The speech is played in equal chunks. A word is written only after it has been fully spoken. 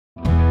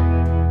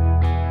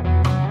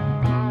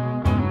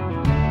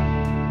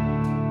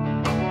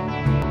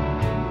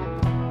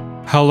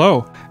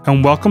Hello,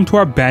 and welcome to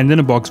our Band in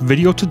a Box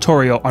video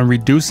tutorial on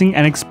reducing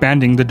and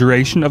expanding the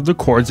duration of the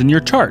chords in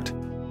your chart.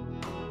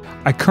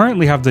 I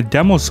currently have the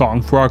demo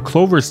song for our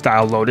Clover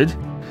style loaded,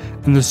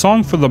 and the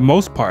song for the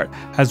most part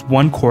has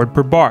one chord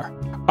per bar,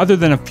 other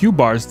than a few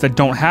bars that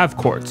don't have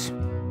chords.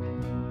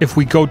 If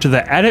we go to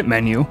the Edit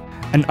menu,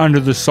 and under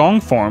the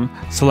song form,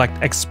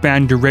 select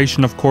Expand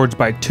Duration of Chords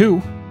by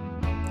 2,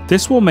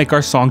 this will make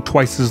our song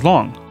twice as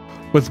long,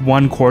 with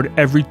one chord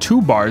every 2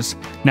 bars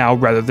now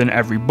rather than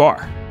every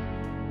bar.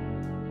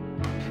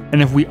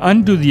 And if we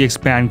undo the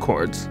expand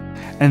chords,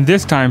 and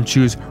this time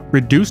choose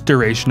Reduce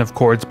Duration of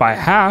Chords by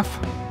half,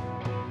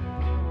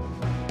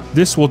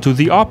 this will do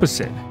the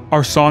opposite.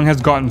 Our song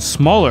has gotten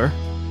smaller,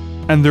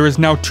 and there is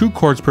now 2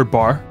 chords per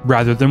bar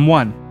rather than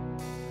 1.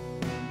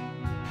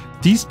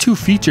 These 2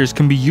 features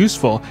can be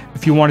useful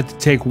if you wanted to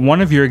take one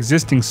of your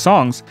existing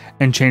songs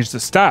and change the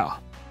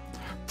style.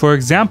 For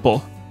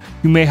example,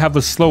 you may have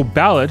a slow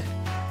ballad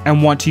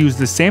and want to use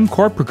the same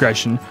chord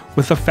progression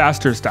with a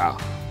faster style.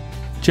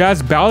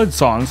 Jazz ballad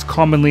songs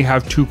commonly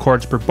have 2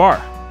 chords per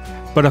bar,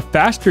 but a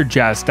faster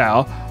jazz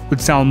style would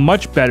sound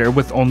much better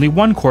with only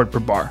 1 chord per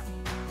bar.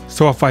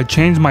 So if I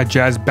change my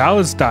jazz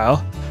ballad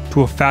style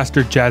to a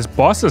faster jazz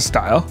bossa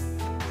style,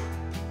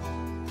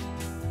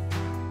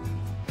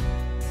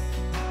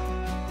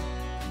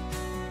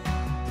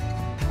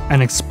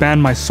 and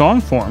expand my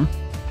song form,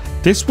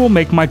 this will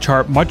make my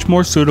chart much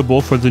more suitable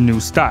for the new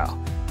style.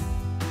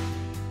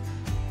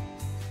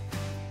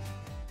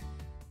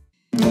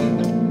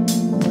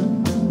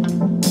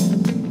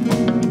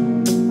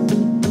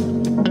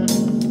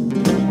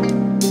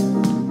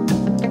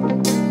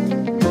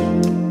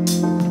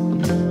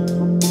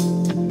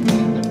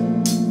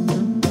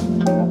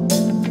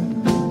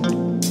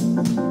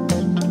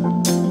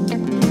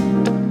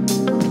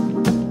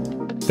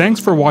 Thanks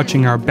for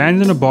watching our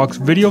Band in a Box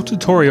video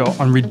tutorial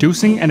on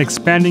reducing and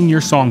expanding your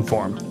song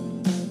form.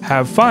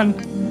 Have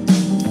fun!